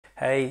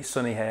Hey,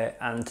 Sunny here,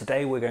 and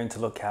today we're going to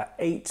look at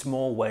 8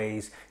 more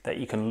ways that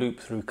you can loop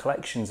through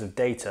collections of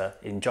data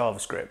in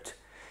JavaScript.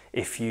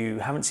 If you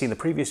haven't seen the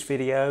previous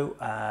video,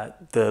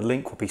 the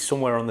link will be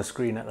somewhere on the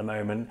screen at the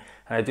moment,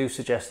 and I do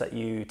suggest that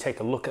you take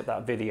a look at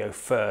that video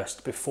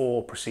first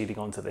before proceeding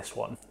on to this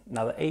one.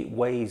 Now, the 8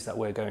 ways that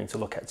we're going to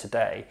look at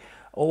today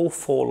all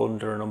fall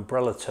under an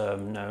umbrella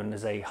term known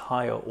as a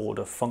higher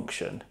order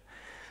function.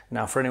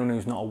 Now, for anyone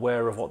who's not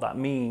aware of what that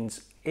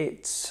means,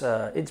 it's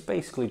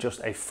basically just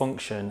a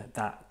function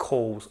that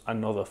calls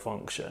another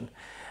function.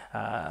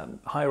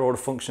 Higher order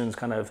functions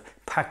kind of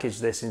package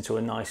this into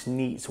a nice,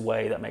 neat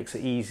way that makes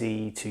it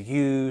easy to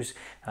use,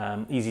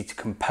 easy to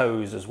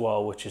compose as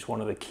well, which is one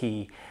of the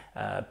key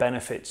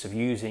benefits of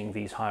using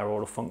these higher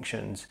order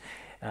functions,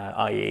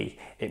 i.e.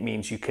 it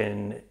means you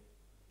can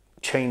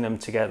chain them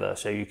together,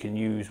 so you can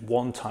use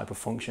one type of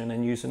function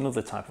and use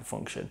another type of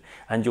function.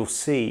 And you'll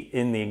see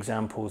in the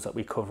examples that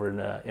we cover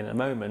in a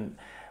moment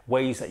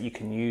ways that you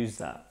can use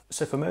that.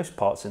 So for most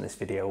parts in this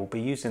video, we'll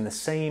be using the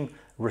same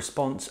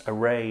response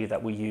array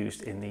that we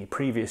used in the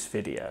previous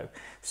video.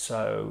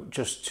 So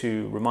just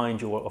to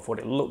remind you of what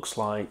it looks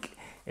like,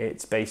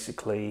 it's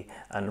basically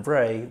an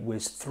array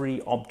with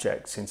 3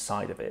 objects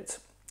inside of it.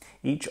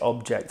 Each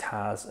object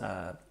has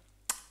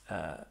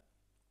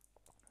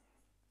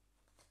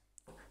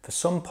for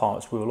some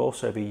parts, we will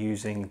also be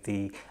using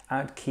the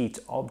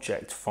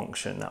addKeyToObject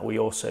function that we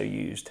also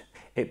used.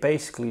 It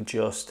basically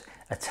just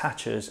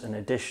attaches an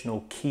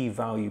additional key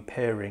value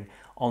pairing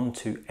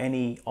onto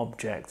any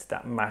object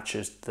that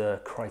matches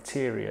the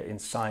criteria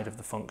inside of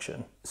the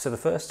function. So the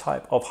first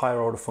type of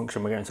higher order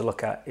function we're going to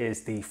look at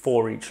is the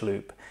forEach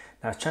loop.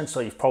 Now, chances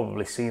are you've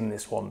probably seen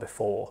this one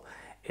before.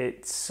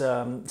 It's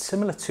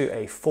similar to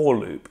a for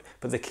loop,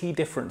 but the key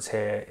difference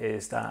here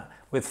is that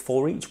with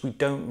forEach, we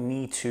don't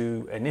need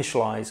to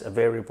initialize a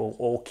variable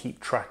or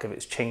keep track of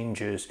its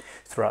changes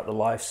throughout the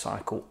life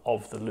cycle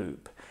of the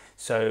loop.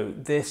 So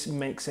this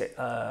makes it,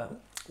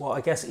 well, I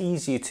guess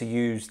easier to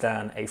use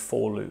than a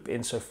for loop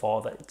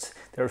insofar that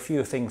there are a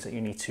few things that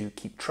you need to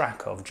keep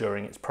track of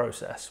during its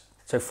process.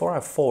 So for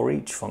our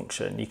forEach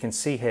function, you can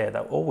see here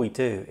that all we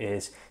do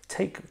is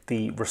take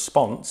the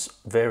response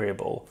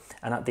variable,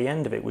 and at the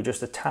end of it, we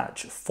just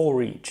attach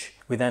forEach.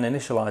 We then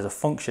initialize a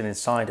function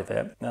inside of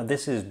it. Now,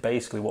 this is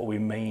basically what we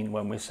mean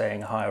when we're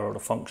saying higher order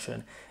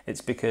function.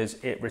 It's because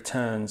it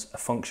returns a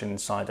function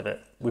inside of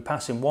it. We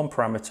pass in one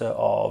parameter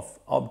of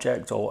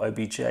object, or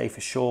obj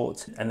for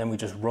short, and then we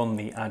just run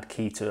the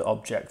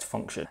addKeyToObject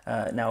function.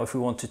 Now, if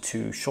we wanted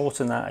to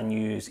shorten that and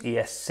use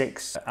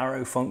ES6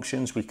 arrow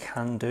functions, we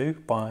can do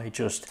by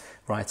just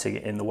writing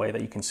it in the way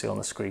that you can see on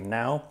the screen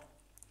now.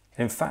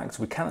 In fact,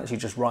 we can actually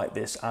just write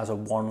this as a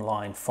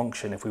one-line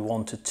function if we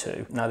wanted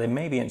to. Now, there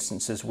may be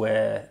instances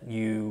where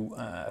you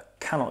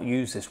cannot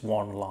use this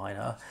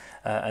one-liner,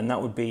 and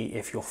that would be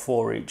if your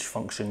forEach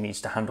function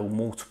needs to handle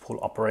multiple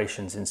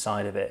operations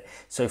inside of it.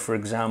 So for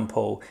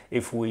example,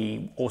 if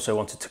we also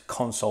wanted to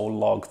console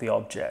log the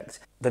object.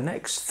 The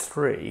next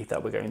 3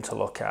 that we're going to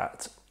look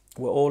at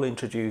were all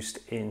introduced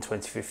in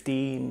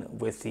 2015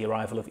 with the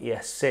arrival of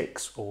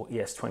ES6 or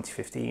ES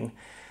 2015,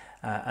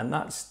 and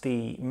that's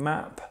the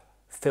map,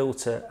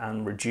 filter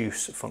and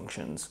reduce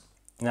functions.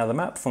 Now, the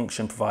map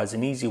function provides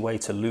an easy way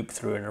to loop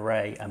through an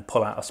array and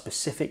pull out a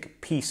specific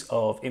piece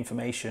of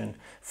information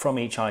from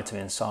each item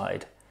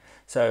inside.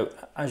 So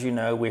as you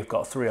know, we've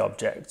got 3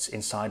 objects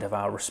inside of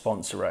our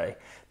response array.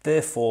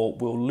 Therefore,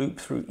 we'll loop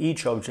through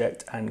each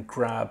object and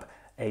grab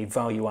a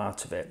value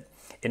out of it.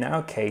 In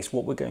our case,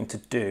 what we're going to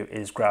do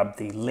is grab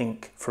the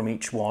link from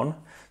each one.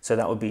 So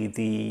that would be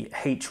the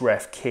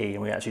href key,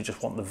 and we actually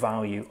just want the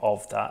value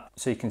of that.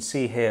 So you can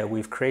see here,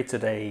 we've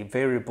created a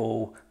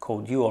variable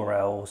called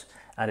URLs,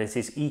 and it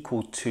is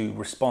equal to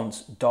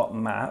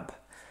response.map.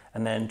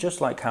 And then just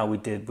like how we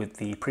did with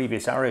the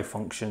previous arrow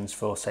functions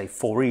for, say,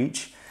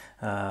 forEach,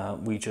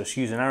 we just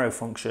use an arrow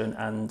function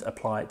and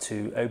apply it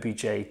to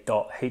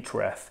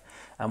obj.href.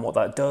 And what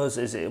that does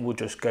is it will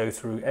just go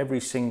through every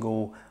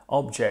single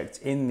object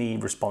in the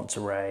response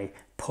array,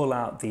 pull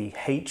out the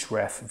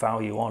href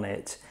value on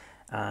it,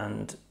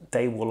 and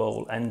they will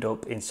all end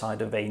up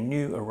inside of a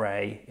new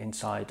array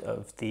inside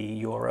of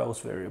the URLs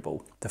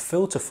variable. The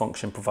filter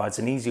function provides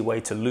an easy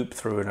way to loop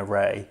through an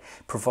array,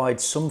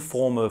 provide some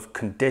form of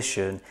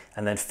condition,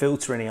 and then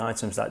filter any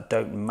items that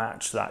don't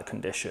match that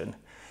condition.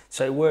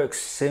 So it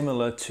works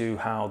similar to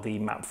how the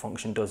map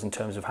function does in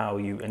terms of how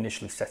you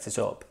initially set it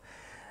up.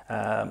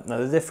 Now,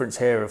 the difference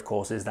here, of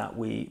course, is that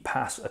we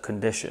pass a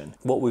condition.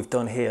 What we've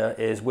done here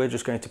is we're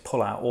just going to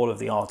pull out all of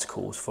the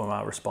articles from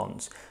our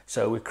response.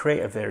 So we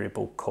create a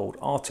variable called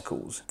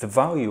articles. The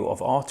value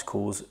of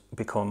articles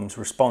becomes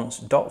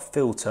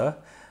response.filter,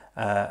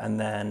 and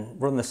then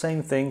run the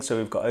same thing. So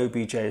we've got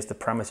obj as the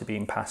parameter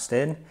being passed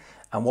in,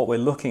 and what we're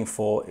looking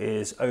for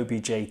is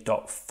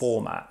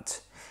obj.format.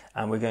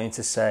 And we're going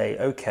to say,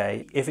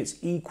 okay, if it's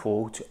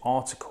equal to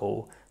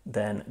article,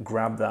 then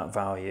grab that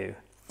value.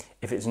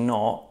 If it's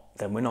not,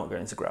 then we're not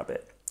going to grab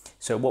it.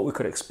 So what we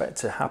could expect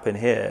to happen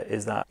here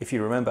is that if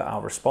you remember,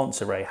 our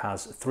response array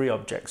has 3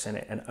 objects in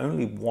it and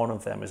only one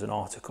of them is an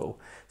article.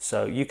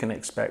 So you can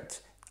expect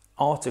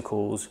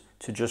articles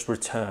to just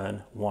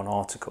return one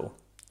article.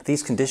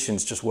 These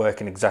conditions just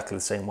work in exactly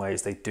the same way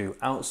as they do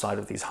outside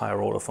of these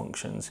higher order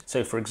functions.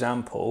 So for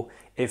example,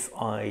 if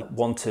I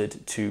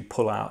wanted to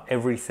pull out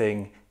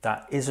everything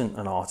that isn't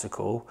an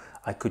article,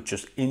 I could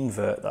just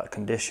invert that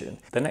condition.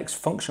 The next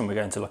function we're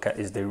going to look at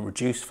is the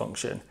reduce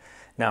function.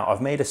 Now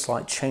I've made a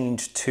slight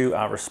change to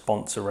our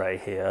response array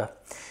here.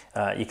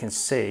 You can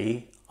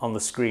see on the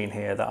screen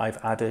here that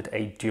I've added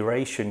a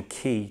duration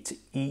key to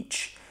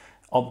each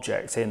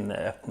object in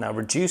there. Now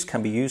reduce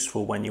can be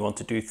useful when you want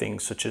to do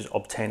things such as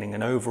obtaining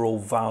an overall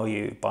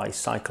value by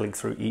cycling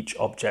through each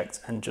object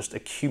and just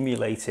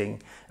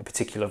accumulating a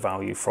particular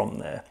value from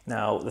there.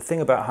 Now the thing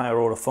about higher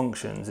order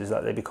functions is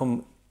that they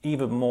become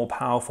even more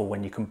powerful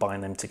when you combine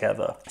them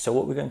together. So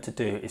what we're going to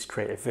do is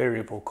create a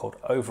variable called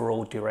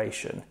overall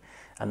duration,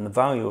 and the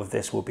value of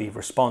this will be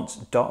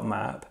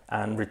response.map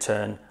and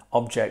return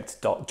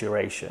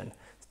object.duration.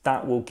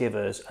 That will give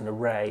us an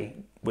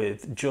array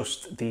with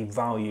just the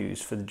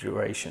values for the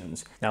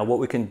durations. Now what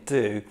we can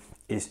do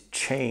is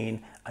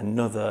chain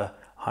another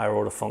higher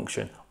order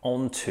function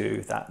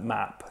onto that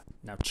map.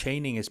 Now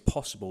chaining is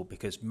possible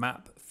because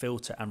map,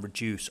 filter and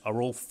reduce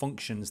are all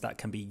functions that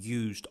can be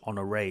used on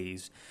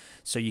arrays.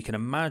 So you can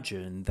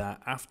imagine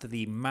that after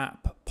the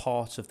map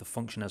part of the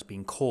function has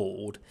been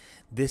called,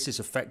 this is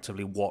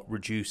effectively what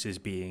reduce is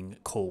being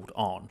called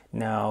on.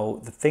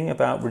 Now the thing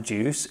about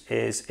reduce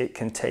is it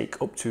can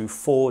take up to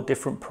 4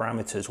 different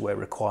parameters where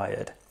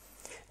required.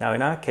 Now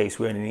in our case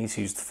we only need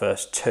to use the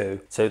first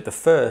 2. So the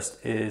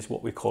first is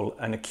what we call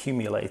an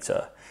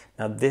accumulator.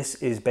 Now this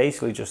is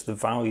basically just the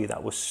value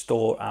that will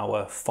store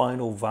our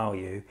final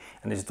value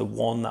and is the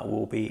one that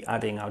we'll be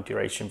adding our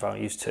duration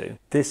values to.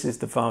 This is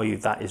the value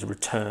that is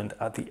returned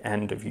at the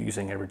end of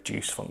using a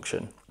reduce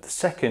function. The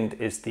second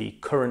is the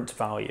current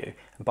value,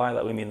 and by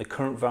that we mean the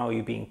current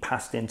value being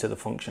passed into the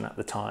function at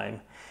the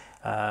time.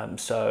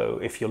 So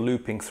if you're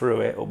looping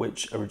through it, or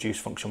which a reduce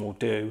function will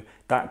do,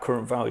 that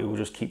current value will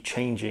just keep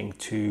changing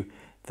to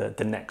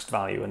the next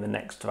value and the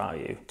next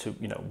value to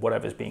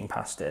whatever's being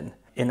passed in.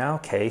 In our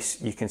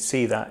case, you can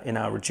see that in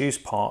our reduce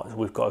part,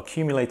 we've got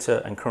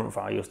accumulator and current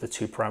value as the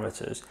 2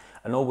 parameters.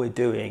 And all we're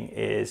doing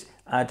is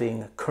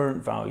adding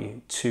current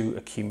value to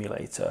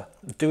accumulator.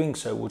 Doing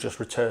so will just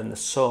return the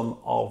sum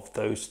of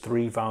those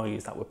 3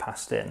 values that were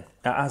passed in.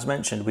 Now, as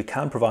mentioned, we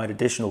can provide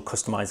additional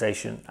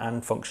customization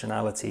and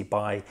functionality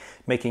by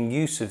making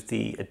use of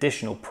the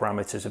additional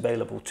parameters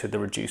available to the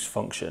reduce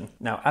function.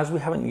 Now, as we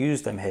haven't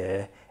used them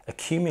here,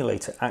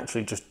 accumulator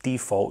actually just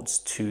defaults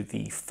to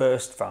the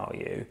first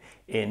value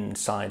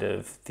inside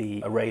of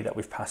the array that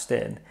we've passed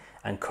in,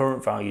 and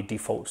current value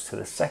defaults to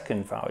the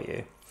second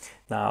value.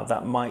 Now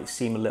that might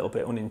seem a little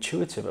bit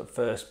unintuitive at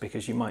first,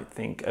 because you might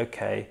think,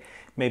 okay,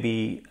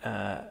 maybe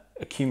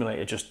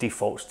accumulator just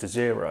defaults to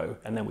 0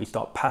 and then we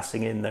start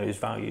passing in those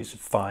values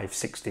of 5,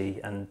 60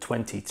 and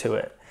 20 to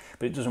it.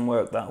 But it doesn't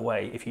work that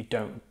way if you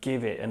don't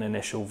give it an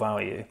initial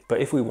value.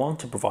 But if we want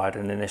to provide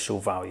an initial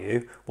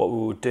value, what we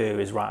will do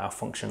is write our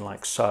function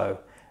like so.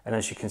 And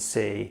as you can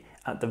see,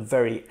 at the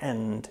very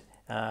end,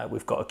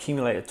 we've got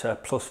accumulator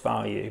plus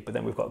value, but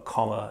then we've got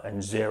comma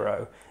and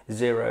 0.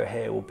 0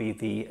 here will be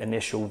the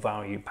initial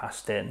value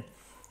passed in.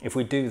 If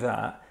we do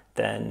that,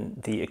 then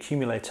the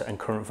accumulator and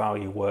current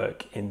value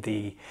work in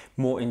the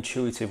more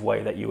intuitive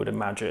way that you would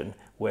imagine,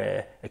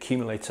 where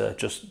accumulator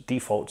just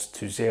defaults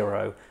to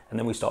 0 and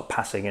then we start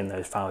passing in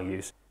those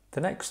values.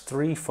 The next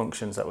 3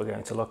 functions that we're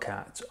going to look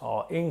at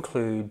are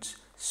includes,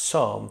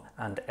 sum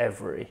and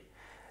every.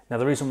 Now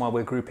the reason why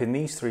we're grouping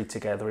these 3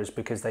 together is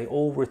because they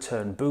all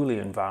return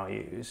Boolean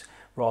values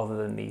rather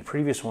than the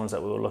previous ones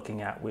that we were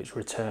looking at, which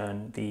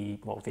return the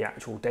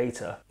actual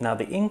data. Now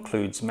the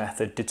includes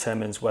method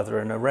determines whether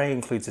an array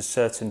includes a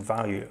certain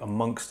value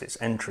amongst its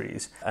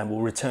entries and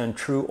will return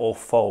true or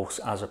false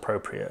as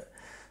appropriate.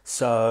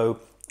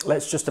 So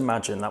let's just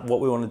imagine that what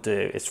we want to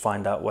do is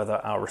find out whether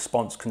our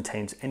response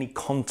contains any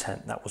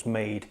content that was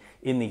made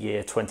in the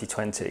year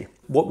 2020.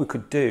 What we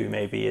could do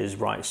maybe is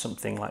write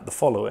something like the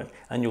following,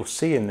 and you'll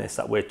see in this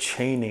that we're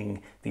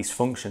chaining these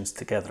functions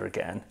together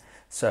again.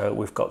 So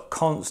we've got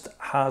const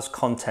has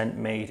content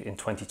made in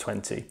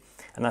 2020,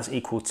 and that's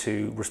equal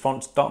to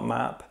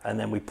response.map, and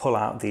then we pull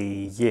out the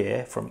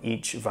year from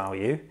each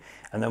value,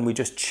 and then we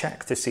just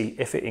check to see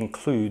if it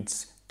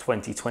includes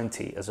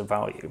 2020 as a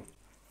value.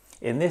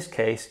 In this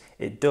case,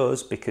 it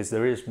does, because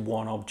there is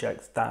one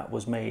object that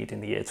was made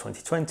in the year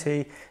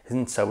 2020,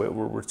 and so it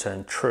will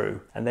return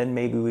true. And then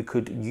maybe we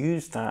could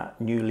use that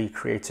newly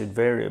created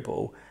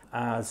variable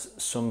as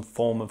some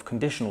form of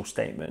conditional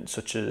statement,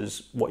 such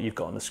as what you've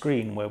got on the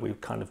screen, where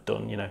we've kind of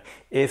done,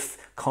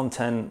 if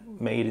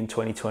content made in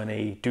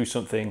 2020, do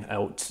something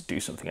else, do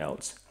something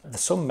else. The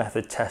sum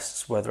method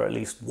tests whether at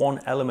least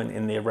one element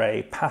in the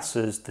array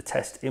passes the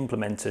test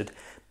implemented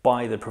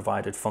by the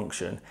provided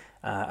function,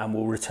 and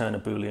will return a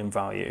Boolean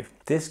value.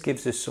 This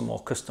gives us some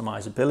more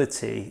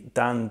customizability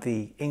than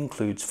the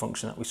includes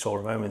function that we saw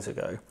a moment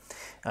ago.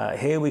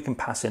 Here we can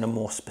pass in a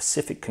more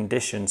specific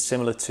condition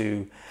similar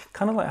to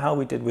kind of like how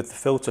we did with the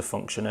filter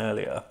function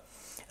earlier.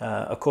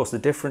 Of course, the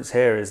difference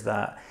here is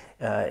that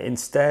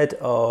instead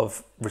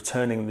of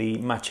returning the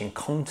matching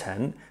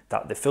content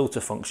that the filter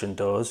function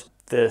does,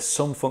 the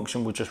sum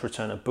function will just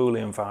return a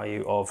Boolean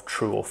value of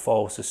true or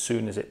false as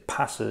soon as it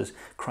passes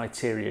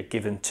criteria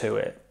given to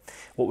it.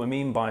 What we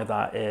mean by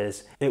that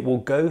is it will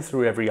go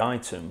through every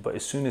item, but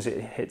as soon as it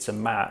hits a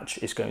match,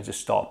 it's going to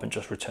stop and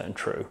just return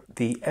true.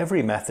 The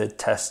every method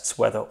tests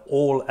whether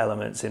all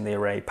elements in the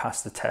array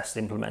pass the test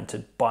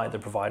implemented by the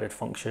provided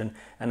function,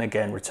 and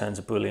again returns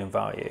a Boolean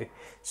value.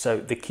 So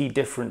the key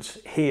difference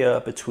here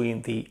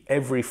between the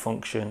every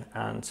function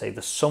and say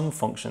the sum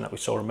function that we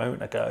saw a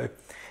moment ago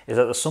is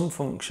that the sum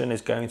function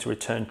is going to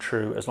return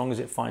true as long as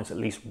it finds at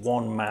least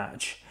one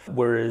match,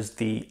 whereas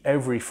the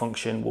every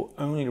function will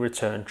only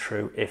return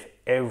true if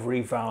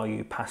every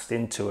value passed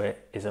into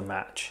it is a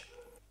match.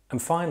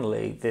 And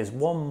finally, there's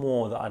one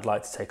more that I'd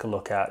like to take a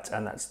look at,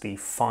 and that's the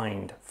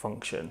find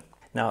function.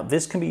 Now,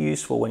 this can be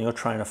useful when you're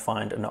trying to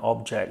find an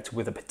object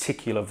with a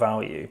particular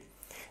value.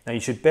 Now, you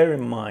should bear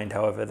in mind,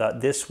 however, that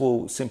this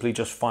will simply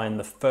just find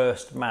the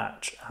first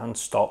match and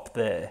stop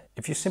there.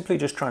 If you're simply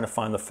just trying to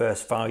find the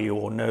first value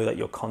or know that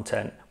your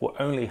content will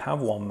only have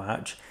one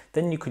match,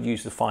 then you could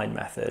use the find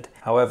method.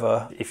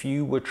 However, if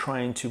you were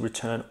trying to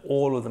return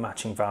all of the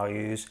matching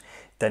values,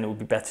 then it would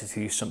be better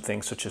to use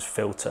something such as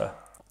filter.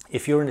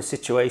 If you're in a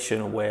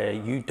situation where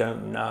you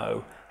don't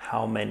know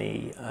how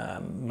many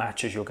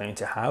matches you're going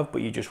to have,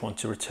 but you just want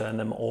to return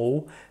them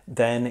all,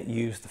 then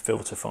use the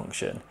filter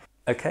function.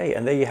 Okay,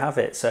 and there you have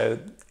it. So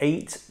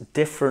 8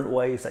 different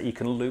ways that you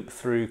can loop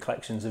through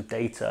collections of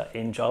data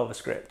in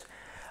JavaScript.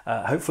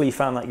 Hopefully you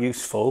found that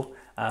useful.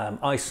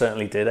 I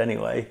certainly did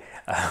anyway.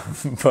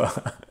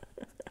 But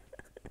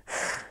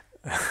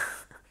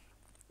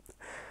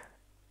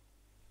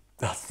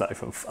that's not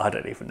even, I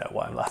don't even know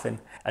why I'm laughing.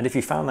 And if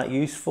you found that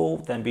useful,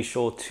 then be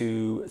sure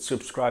to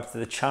subscribe to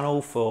the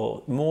channel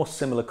for more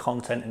similar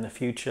content in the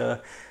future.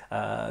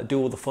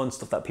 Do all the fun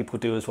stuff that people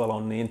do as well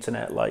on the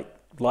internet, like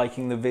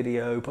liking the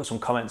video, put some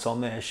comments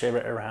on there, share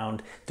it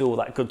around, do all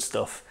that good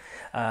stuff.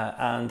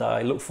 And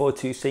I look forward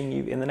to seeing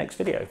you in the next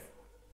video.